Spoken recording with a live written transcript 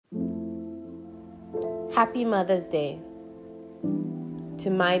Happy Mother's Day to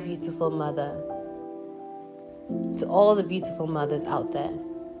my beautiful mother, to all the beautiful mothers out there,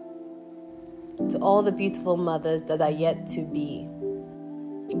 to all the beautiful mothers that are yet to be,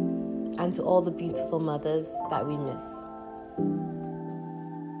 and to all the beautiful mothers that we miss.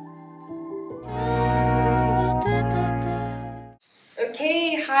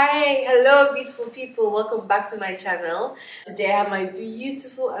 Okay, hi, hello beautiful people, welcome back to my channel. Today I have my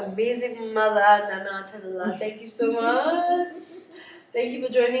beautiful, amazing mother, Nana Otedola. Thank you so much. Thank you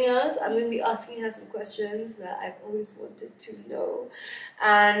for joining us. I'm going to be asking her some questions that I've always wanted to know.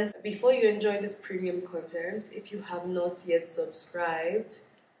 And before you enjoy this premium content, if you have not yet subscribed,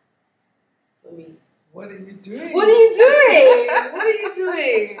 what are you doing? What are you doing? What are you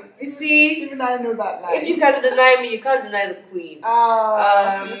doing? You see? Even I know that line. If you can deny me, you can't deny the queen.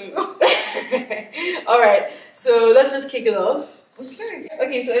 Alright, so let's just kick it off. Okay.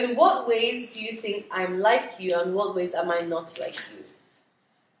 Okay, so in what ways do you think I'm like you and what ways am I not like you?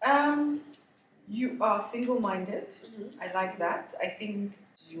 You are single-minded. I like that. I think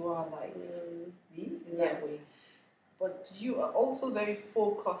you are like me in that way. But you are also very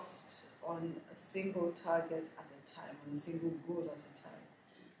focused on a single target at a time, on a single goal at a time.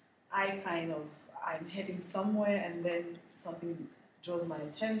 I'm heading somewhere and then something draws my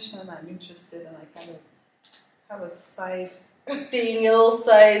attention, I'm interested, and I kind of have a side thing, a little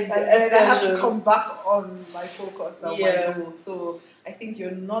side and then I have to come back on my focus on my goal. So I think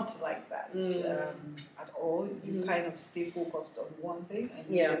you're not like that at all. You kind of stay focused on one thing and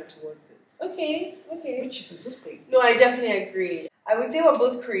you work towards it. Okay. Which is a good thing. No, I definitely agree. I would say we're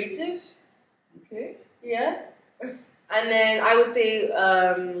both creative. Okay. Yeah. And then I would say,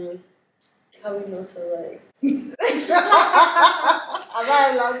 how we not alike. Am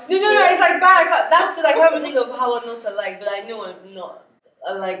I allowed to No, it's like bad. That's because I can't even think of how we're not alike, but I know I'm not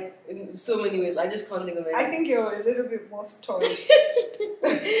alike in so many ways, but I just can't think of it. I think you're a little bit more stoic.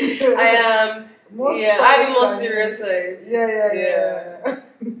 I am. I have a more serious side. Yeah.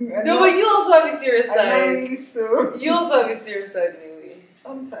 No, but you also have a serious side. So. You also have a serious side anyway.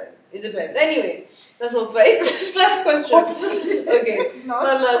 Sometimes. It depends. Anyway, that's all fine. First question. Okay.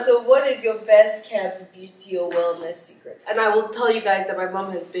 Mama, so what is your best kept beauty or wellness secret? And I will tell you guys that my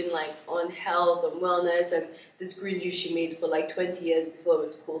mom has been like on health and wellness and this green juice she made for like 20 years before it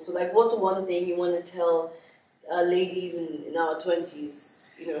was cool. So like what's one thing you want to tell ladies in our 20s,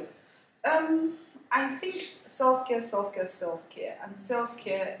 you know? I think self-care. And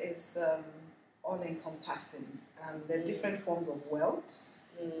self-care is all-encompassing. There are different forms of wealth.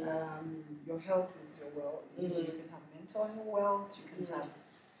 Your health is your wealth. You can have mental wealth, you can have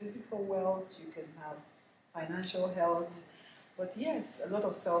physical wealth, you can have financial health. But yes, a lot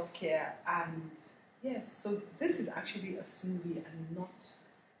of self-care. And yes, so this is actually a smoothie and not...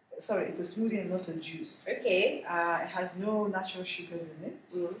 Sorry, it's a smoothie and not a juice. Okay. It has no natural sugars in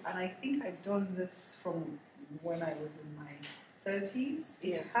it. And I think I've done this from when I was in my 30s.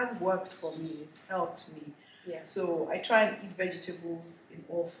 It has worked for me. It's helped me. Yeah. So I try and eat vegetables in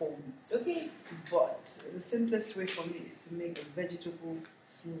all forms. Okay. But the simplest way for me is to make a vegetable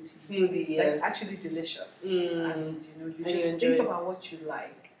smoothie. That's actually delicious. And you just think about what you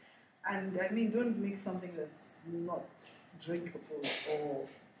like. And I mean, don't make something that's not drinkable or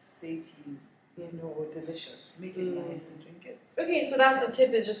satiety, or delicious. Make it nice and drink it. Okay, so that's the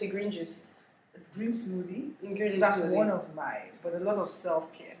tip, is just a green juice. A green smoothie. That's one of mine, but a lot of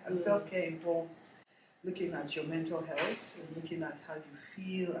self-care. And self-care involves looking at your mental health, and looking at how you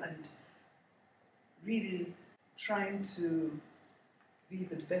feel, and really trying to be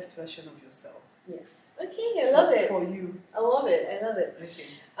the best version of yourself. Yes. Okay, I love it. For you. I love it.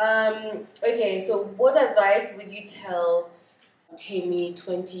 Okay. Okay, so what advice would you tell Temi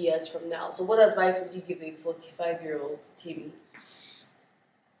 20 years from now? So what advice would you give a 45-year-old Temi?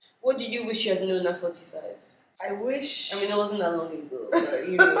 What did you wish you had known at 45? I wish... I mean, it wasn't that long ago, but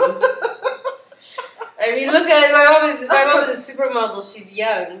you know. I mean, look at my mom is a supermodel. She's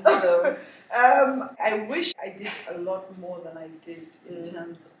young, so... I wish I did a lot more than I did in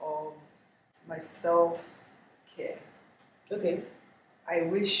terms of my self-care. Okay. I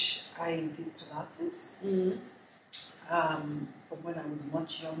wish I did Pilates from when I was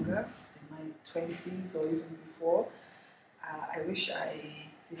much younger, in my 20s or even before. I wish I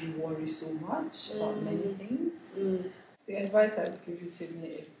didn't worry so much about many things. The advice I would give you, Temi,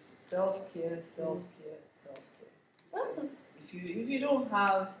 is self-care. If you don't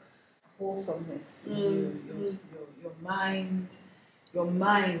have wholesomeness in your mind, you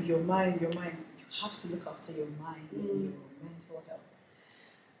have to look after your mind and your mental health.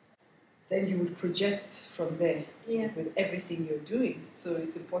 then you would project from there Yeah. with everything you're doing. So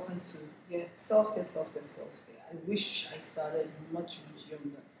it's important to, self-care. I wish I started much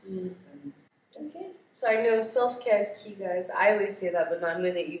younger. Okay. So I know self-care is key, guys. I always say that, but now I'm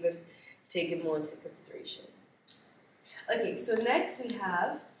going to even take it more into consideration. Okay, so next we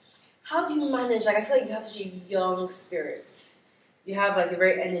have, how do you manage, like I feel like you have such a young spirit. You have like a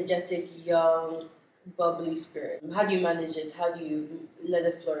very energetic, young, bubbly spirit. How do you manage it? How do you let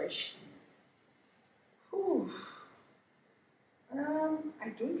it flourish? I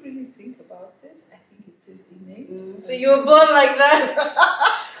don't really think about it. I think it is innate. So you were born like that?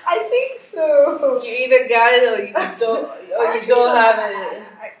 I think so. You either got it or you don't, have it.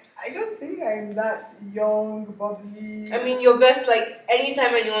 I don't think I'm that young, bubbly. I mean, your best, like,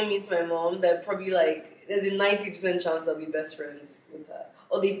 anytime anyone meets my mom, they're probably like, there's a 90% chance I'll be best friends with her.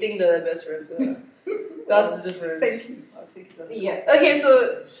 Or they think that they're best friends with her. That's the difference. Thank you. I'll take it as Okay,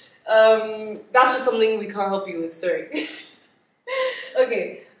 so that's just something we can't help you with, sorry.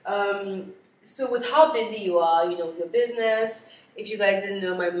 Okay, so with how busy you are, with your business, if you guys didn't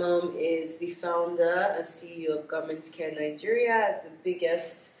know, my mom is the founder and CEO of Garment Care Nigeria, the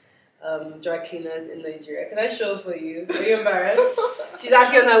biggest dry cleaners in Nigeria. Can I show for you? Are you embarrassed? She's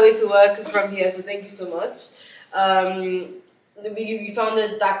actually on her way to work from here, so thank you so much. You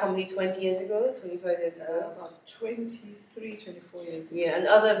founded that company 20 years ago, 25 years ago? About 23, 24 years ago. Yeah, and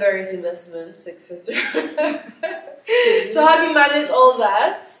other various investments, etc. So how do you manage all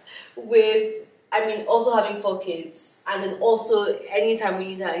that with, also having 4 kids, and then also anytime we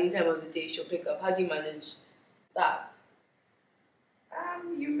need her, any time of the day, she'll pick up. How do you manage that?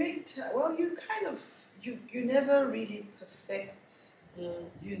 You never really perfect.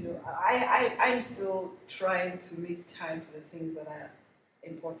 I'm still trying to make time for the things that are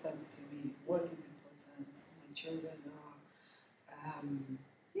important to me. Work is important. My children are.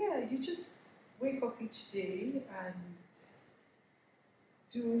 You just wake up each day and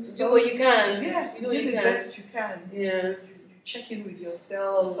do what you can. Yeah, you do the best you can. Yeah. You check in with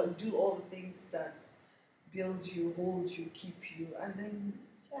yourself and do all the things that build you, hold you, keep you, and then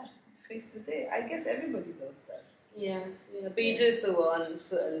face the day. I guess everybody does that. Yeah, but you do it so well and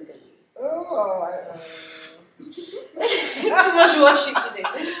so elegantly. Too much washing today.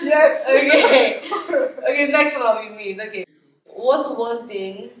 Yes. Okay, next one will be me. Okay. What's one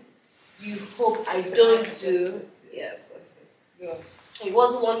thing you hope I don't do? Yeah, of course. Yeah.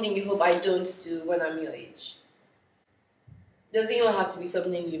 What's one thing you hope I don't do when I'm your age? Doesn't even have to be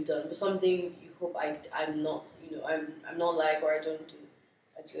something you've done, but something you hope I'm not, I'm not like, or I don't do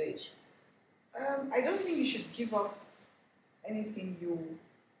at your age. I don't think you should give up anything you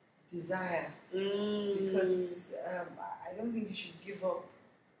desire, because I don't think you should give up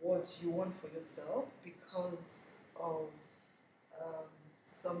what you want for yourself because of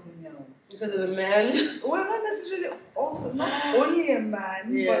something else. Because of a man? Well, not necessarily. Also, not only a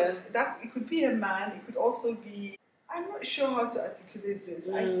man, but that it could be a man. It could also be. I'm not sure how to articulate this.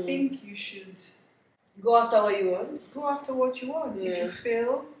 I think you should go after what you want. Go after what you want. If you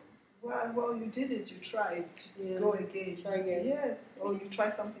fail, well, you did it. You tried. Go again. Try again. Yes, or you try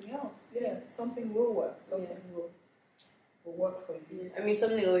something else. Yeah, something will work. Something will work for you. Yeah.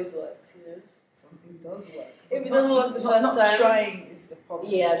 Something always works. Something does work. If it doesn't work the first time, not trying is the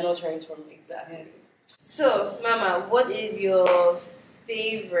problem. Yeah, not trying is the problem. Exactly. Yes. So, Mama, what is your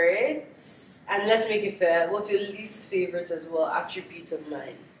favorite? And let's make it fair. What's your least favorite as well? Attribute of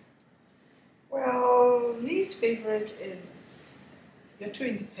mine. Well, least favorite is you're too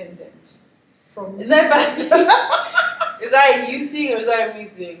independent. Is that bad? Is that a you thing or is that a me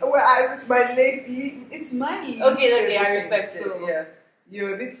thing? Well, it's my it's my least Okay, I respect it. So yeah.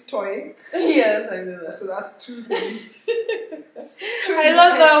 You're a bit stoic. Yes, I know that. So that's 2 things. I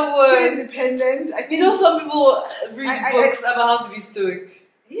love that word. Too independent. I think some people read books about how to be stoic.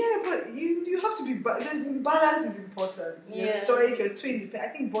 Yeah, but you have to be. Balance is important. Yeah. You're stoic. You're too independent. I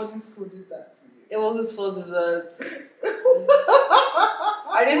think boarding school did that to you. Well, whose fault is that?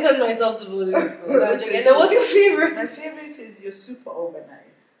 I didn't send myself to boarding school. And then what's your favorite? My favorite is you're super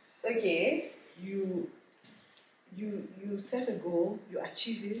organized. Okay. You set a goal, you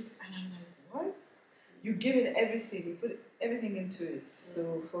achieve it, and I'm like, what? You give it everything, you put everything into it.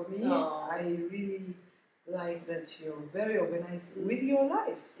 So for me, I really like that you're very organized with your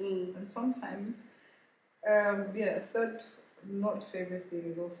life. And sometimes, a third not favorite thing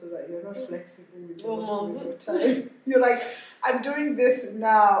is also that you're not flexible with your time. You're like, I'm doing this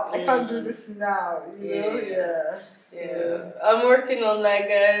now, I can't do this now, So. I'm working on that,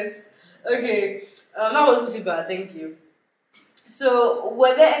 guys. Okay, that wasn't too bad, thank you. So,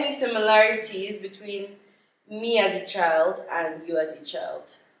 were there any similarities between me as a child and you as a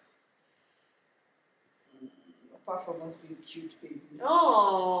child? apart from us being cute babies.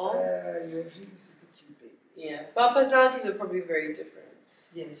 Oh. You're really super cute baby. Yeah, but our personalities are probably very different.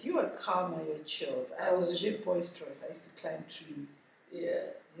 Yes, you were calm and you were chilled. I was a bit boisterous. I used to climb trees.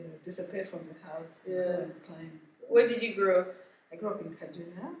 Yeah. You know, disappear from the house. Yeah. Go and climb. Where did you grow up? I grew up in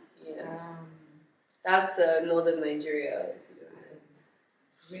Kaduna. Yes. That's northern Nigeria.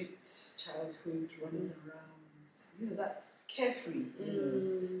 Great childhood, running around. You know, that carefree. You know,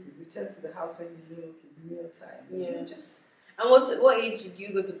 you return to the house when you know it's meal time. Yeah. You know, just. And what age did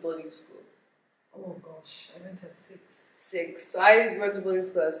you go to boarding school? Oh gosh, I went at 6. 6. So I went to boarding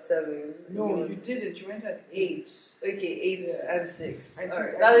school at 7. No, you didn't. You went at 8. Okay, 8 and 6. I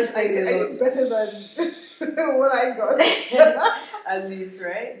did better than what I got. At least,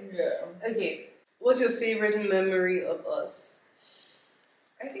 right? Yeah. Okay. What's your favorite memory of us?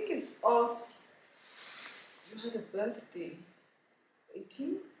 I think it's us. You had a birthday.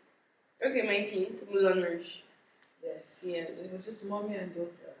 18? Okay, my 18th. Moulin Rouge. Yes. It was just mommy and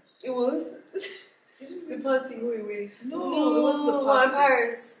daughter. It was? Didn't the party? Wait. No, it wasn't the party. In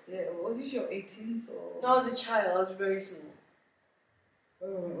Paris. Yeah, was it your 18th or? No, I was a child. I was very small.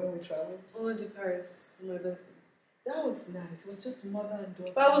 When we traveled? We went to Paris for my birthday. That was nice. It was just mother and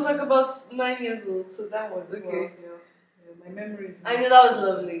daughter. But I was like about 9 years old. So that was okay. Well, yeah, my memories. I know that was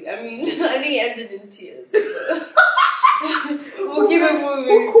lovely. I mean, I think it ended in tears. We'll keep it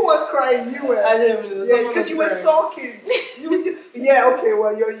moving. Who was crying? You were. I don't even know. Yeah, because you were sulking. Yeah, okay.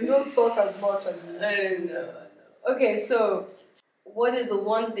 Well, you don't sulk as much as you used to. I know. Okay, so what is the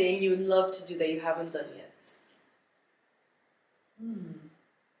one thing you would love to do that you haven't done yet?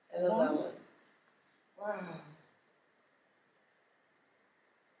 I love that one. Wow.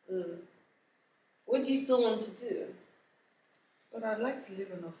 What do you still want to do? But I'd like to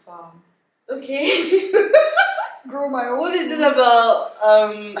live on a farm. Okay. Grow my own. What is it about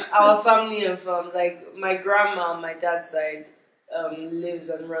our family and farm? Like my grandma on my dad's side lives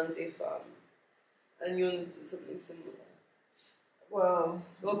and runs a farm, and you want to do something similar. Well,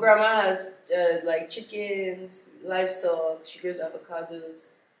 grandma has like chickens, livestock. She grows avocados.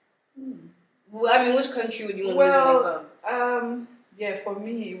 Well, I mean, which country would you want to live in? Yeah, for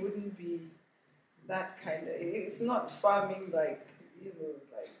me, it wouldn't be that kind of. It's not farming like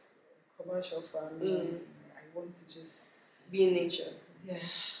like commercial farming. I want to just be in nature. Yeah.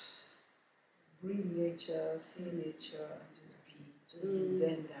 Breathe nature, see nature, and just be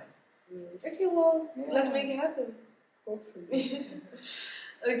zen out. Okay, well, let's make it happen. Hopefully.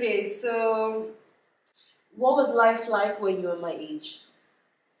 Okay, so what was life like when you were my age?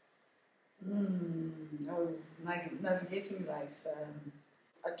 I was navigating life.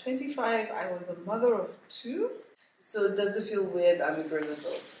 At 25, I was a mother of 2. So does it feel weird I'm a grown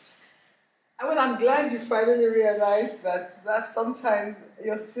adult? Well, I'm glad you finally realized that sometimes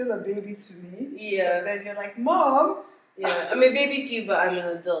you're still a baby to me. Yeah. And then you're like, Mom. Yeah, I'm a baby to you, but I'm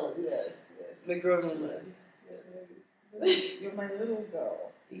an adult. Yes. I'm a grown woman. You're my little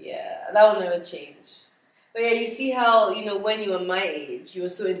girl. Yeah, that will never change. But yeah, you see how, when you were my age, you were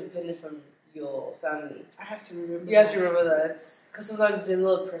so independent from your family. I have to remember You have to remember that. Because sometimes there's a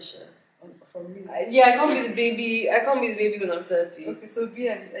lot of pressure. From me? I can't be the baby. I can't be the baby when I'm 30. Okay, so be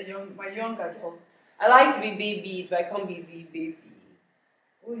my young adult. I like to be babied, but I can't be the baby.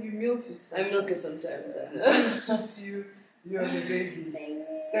 Well, you milk it sometimes. I milk it sometimes. When it suits you, you're the baby.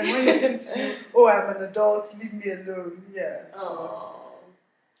 Then when it suits you, I'm an adult, leave me alone. Yeah. So.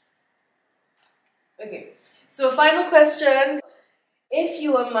 Okay. So final question. If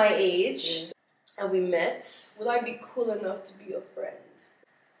you were my age and we met, would I be cool enough to be your friend?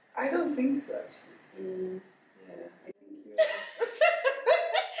 I don't think so, actually. Yeah, I think you're...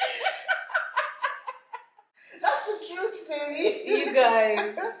 That's the truth, Temi. You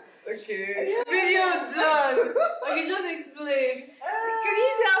guys. Okay. Yeah. Video done. Okay, just explain. Can you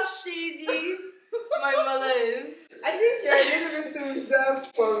see how shady my mother is? I think you're a little bit too reserved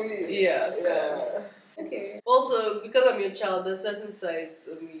for me. Yeah. Okay. Also, because I'm your child, there's certain sides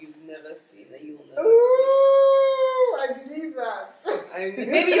of me you've never seen that you will never see. I believe that.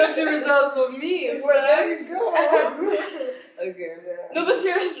 Maybe you're too reserved for me. Well, there you go. Okay. Yeah. No, but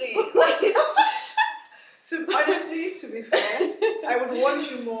seriously. Honestly, to be fair, I would want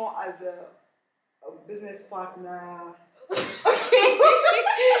you more as a business partner. Okay.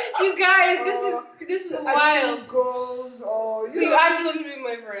 You guys, this is wild. Goals or so you actually want to be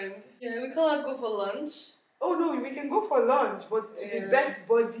my friend? Yeah, we can't go for lunch. Oh no, we can go for lunch, but to be best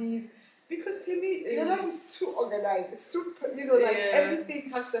buddies. Because Temi, your life is too organized. It's too, everything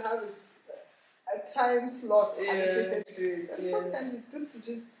has to have a time slot allocated to it. And sometimes it's good to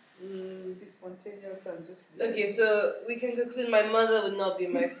just Be spontaneous and just... Okay, so we can conclude my mother would not be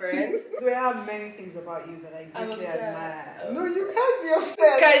my friend. There are many things about you that I greatly admire. I'm no, you can't be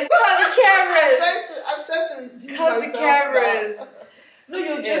upset. Guys, cut the cameras! I'm trying to redeem cut myself the cameras! Now. No,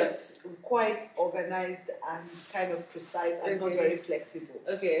 you're just quite organized and kind of precise and not very flexible.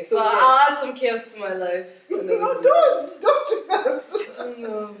 Okay, so I'll add some chaos to my life. No, don't do that. I don't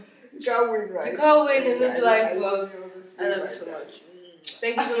know. You can't win, right? You can't win in this life, I love you so much.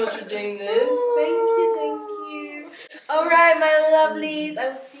 Thank you so much for doing this. Thank you. Alright, my lovelies. I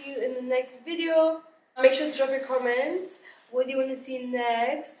will see you in the next video. Make sure to drop your comments. What do you want to see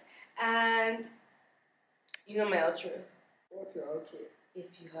next? And you know my outro. What's your outro? If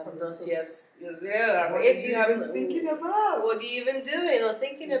you have not yet, what are you thinking about? What are you even doing or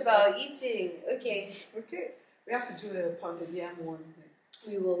thinking about? Eating. Okay. We have to do a pounded yam one next.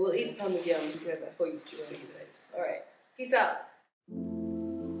 We will. We'll eat pounded yam together for you guys. Alright. Peace out.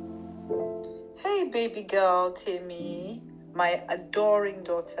 Hey baby girl Temi, my adoring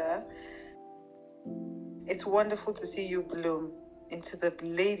daughter. It's wonderful to see you bloom into the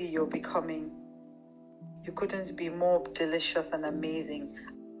lady you're becoming. You couldn't be more delicious and amazing.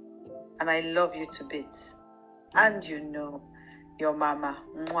 And I love you to bits. And you know, your mama.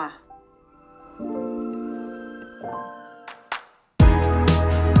 Mwah.